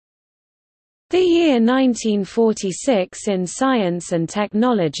The year 1946 in science and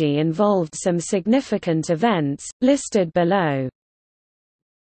technology involved some significant events, listed below.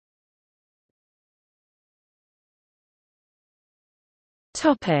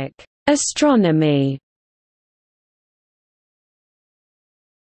 Astronomy.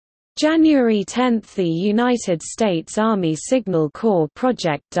 January 10 – The United States Army Signal Corps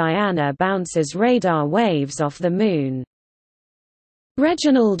Project Diana bounces radar waves off the Moon.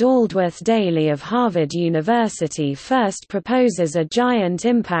 Reginald Aldworth Daly of Harvard University first proposes a giant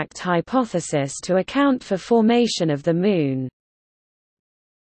impact hypothesis to account for formation of the Moon.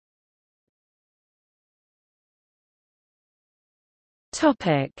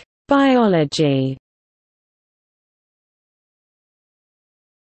 Biology.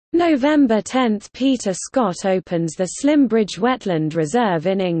 November 10 – Peter Scott opens the Slimbridge Wetland Reserve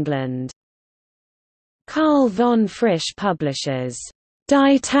in England. Carl von Frisch publishes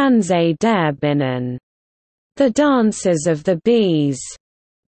Die Tanze der Bienen, The Dances of the Bees.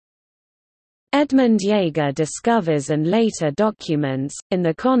 Edmund Jaeger discovers and later documents, in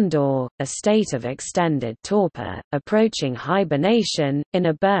the condor, a state of extended torpor, approaching hibernation, in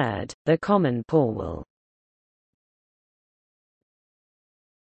a bird, the common porwal.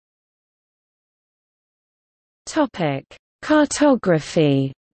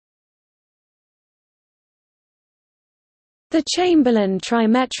 Cartography. The Chamberlain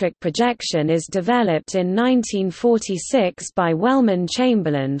trimetric projection is developed in 1946 by Wellman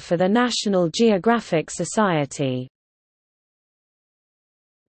Chamberlain for the National Geographic Society.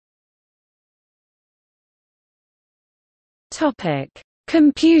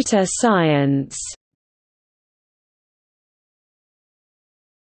 Computer science.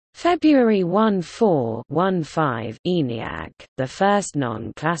 February 14 ENIAC, the first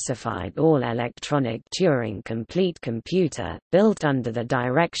non-classified all-electronic Turing-complete computer, built under the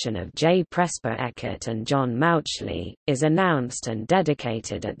direction of J. Presper Eckert and John Mauchly, is announced and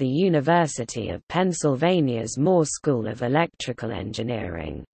dedicated at the University of Pennsylvania's Moore School of Electrical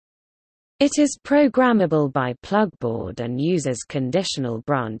Engineering. It is programmable by plugboard and uses conditional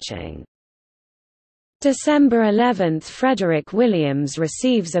branching. December 11 – Frederick Williams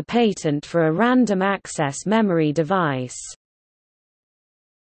receives a patent for a random access memory device.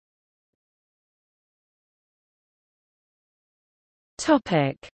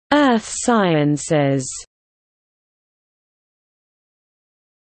 Earth sciences.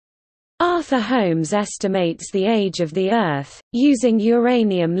 Arthur Holmes estimates the age of the Earth, using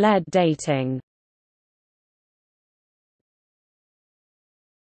uranium-lead dating.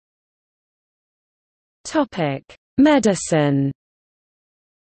 Medicine.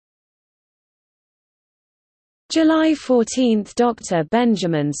 July 14 – Dr.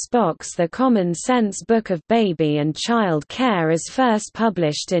 Benjamin Spock's The Common Sense Book of Baby and Child Care is first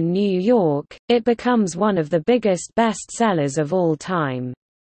published in New York. It becomes one of the biggest bestsellers of all time.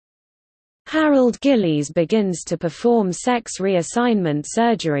 Harold Gillies begins to perform sex reassignment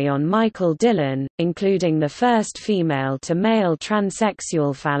surgery on Michael Dillon, including the first female-to-male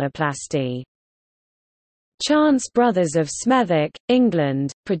transsexual phalloplasty. Chance Brothers of Smethwick,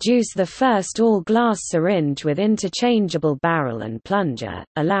 England, produce the first all-glass syringe with interchangeable barrel and plunger,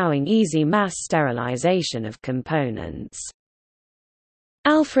 allowing easy mass sterilization of components.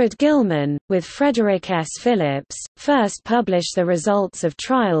 Alfred Gilman, with Frederick S. Phillips, first publish the results of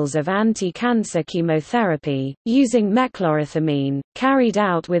trials of anti-cancer chemotherapy, using meclorethamine, carried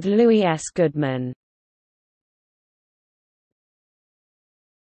out with Louis S. Goodman.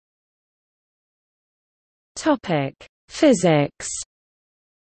 Physics.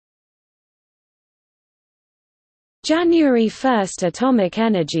 January 1 – Atomic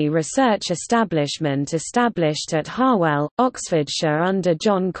Energy Research Establishment established at Harwell, Oxfordshire under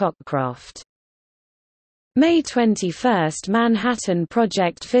John Cockcroft. May 21 – Manhattan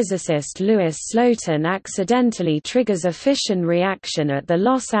Project physicist Louis Slotin accidentally triggers a fission reaction at the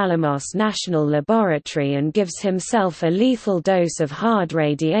Los Alamos National Laboratory and gives himself a lethal dose of hard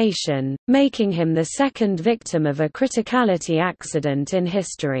radiation, making him the second victim of a criticality accident in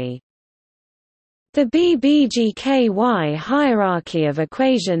history. The BBGKY hierarchy of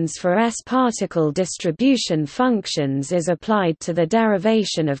equations for S-particle distribution functions is applied to the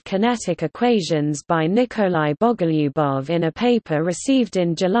derivation of kinetic equations by Nikolai Bogolyubov in a paper received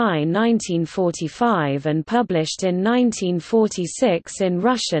in July 1945 and published in 1946 in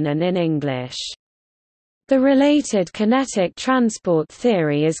Russian and in English. The related kinetic transport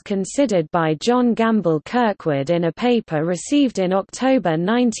theory is considered by John Gamble Kirkwood in a paper received in October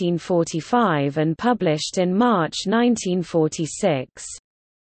 1945 and published in March 1946.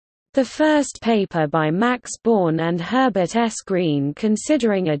 The first paper by Max Born and Herbert S. Green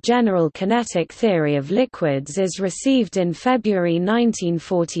considering a general kinetic theory of liquids is received in February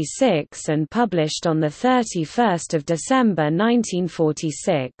 1946 and published on 31 December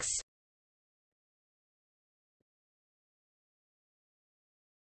 1946.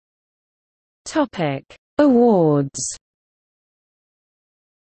 Awards.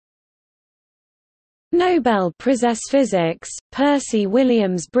 Nobel Prize Physics, Percy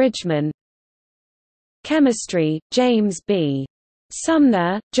Williams Bridgman. Chemistry, James B.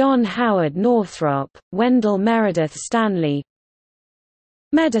 Sumner, John Howard Northrop, Wendell Meredith Stanley.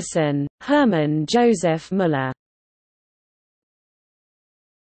 Medicine, Hermann Joseph Müller.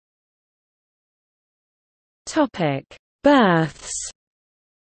 Births.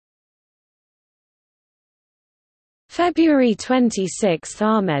 February 26,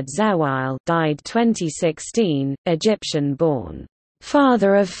 Ahmed Zewail, died 2016, Egyptian-born,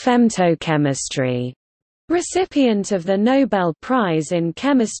 father of femtochemistry, recipient of the Nobel Prize in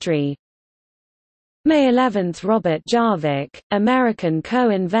Chemistry. May 11, Robert Jarvik, American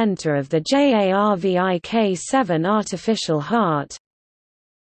co-inventor of the JARVIK-7 artificial heart.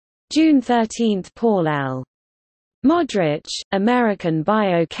 June 13, Paul L. Modrich, American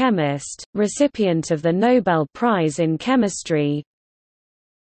biochemist, recipient of the Nobel Prize in Chemistry.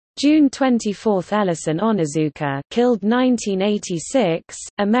 June 24, Ellison Onizuka, killed 1986,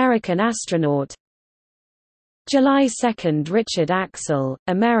 American astronaut. July 2, Richard Axel,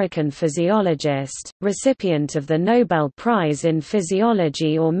 American physiologist, recipient of the Nobel Prize in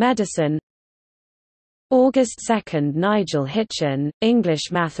Physiology or Medicine. August 2, Nigel Hitchen, English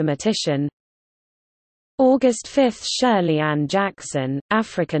mathematician. August 5, Shirley Ann Jackson,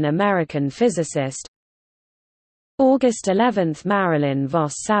 African-American physicist. August 11, Marilyn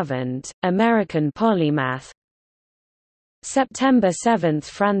Vos Savant, American polymath. September 7,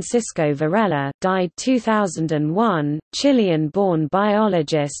 Francisco Varela, died 2001, Chilean-born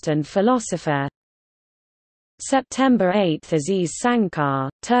biologist and philosopher. September 8, Aziz Sankar,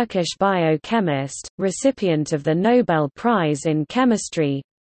 Turkish biochemist, recipient of the Nobel Prize in Chemistry.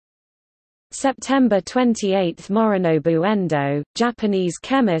 September 28, Morinobu Endo, Japanese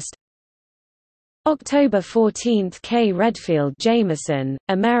chemist. October 14, K. Redfield Jameson,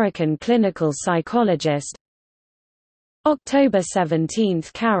 American clinical psychologist. October 17,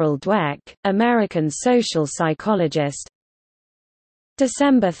 Carol Dweck, American social psychologist.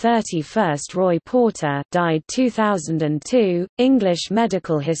 December 31, Roy Porter, died 2002, English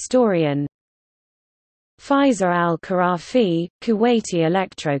medical historian. Faiza al-Kharafi, Kuwaiti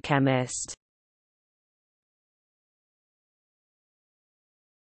electrochemist.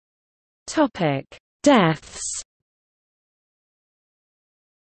 Deaths.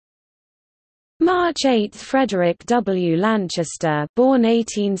 March 8, Frederick W. Lanchester, born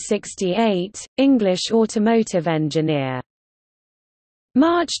 1868, English automotive engineer.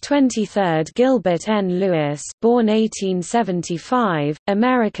 March 23, Gilbert N. Lewis, born 1875,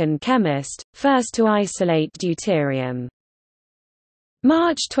 American chemist, first to isolate deuterium.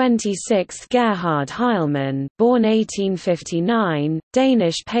 March 26, Gerhard Heilmann, born 1859,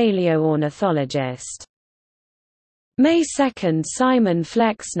 Danish paleoornithologist. May 2, Simon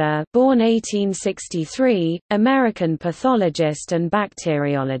Flexner, born 1863, American pathologist and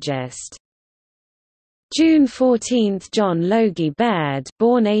bacteriologist. June 14, John Logie Baird,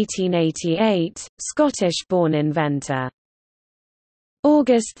 born 1888, Scottish-born inventor.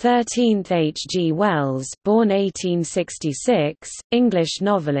 August 13, H. G. Wells, born 1866, English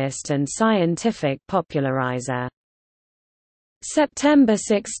novelist and scientific popularizer. September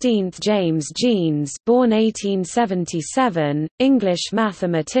 16, James Jeans, born 1877, English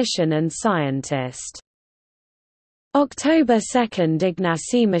mathematician and scientist. October 2,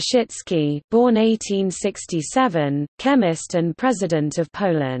 Ignacy Maszczycki, born 1867, chemist and President of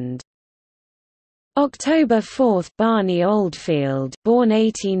Poland. October 4, Barney Oldfield, born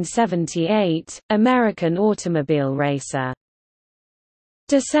 1878, American automobile racer.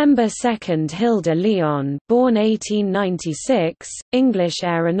 December 2, Hilda Leon, born 1896, English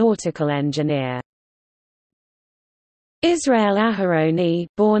aeronautical engineer. Israel Aharoni,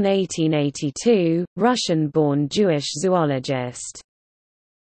 born 1882, Russian-born Jewish zoologist.